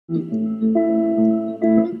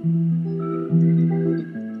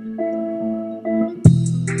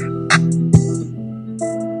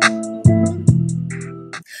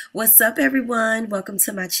What's up, everyone? Welcome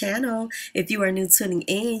to my channel. If you are new tuning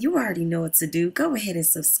in, you already know what to do. Go ahead and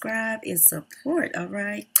subscribe and support, all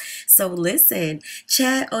right? So listen,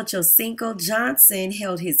 Chad Ochocinco Johnson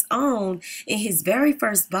held his own in his very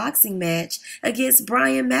first boxing match against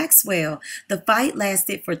Brian Maxwell. The fight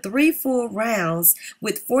lasted for 3 full rounds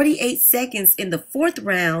with 48 seconds in the 4th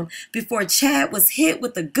round before Chad was hit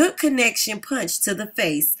with a good connection punch to the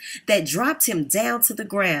face that dropped him down to the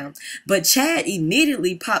ground. But Chad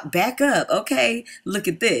immediately popped back up, okay? Look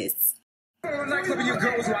at this.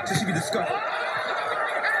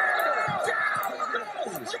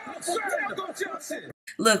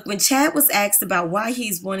 Look, when Chad was asked about why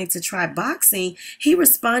he's wanting to try boxing, he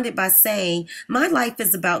responded by saying, "My life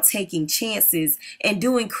is about taking chances and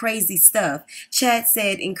doing crazy stuff." Chad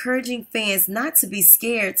said, encouraging fans not to be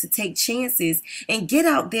scared to take chances and get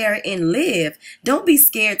out there and live. Don't be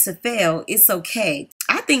scared to fail. It's okay.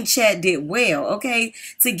 I think Chad did well, okay?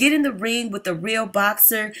 To get in the ring with a real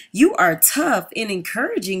boxer, you are tough and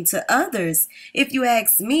encouraging to others. If you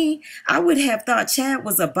ask me, I would have thought Chad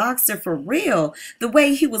was a boxer for real. The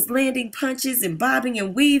way he was landing punches and bobbing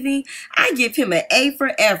and weaving, I give him an A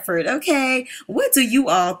for effort, okay? What do you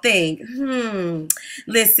all think?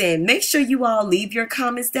 Listen, make sure you all leave your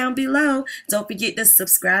comments down below. Don't forget to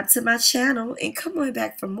subscribe to my channel and come on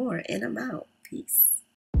back for more. And I'm out. Peace.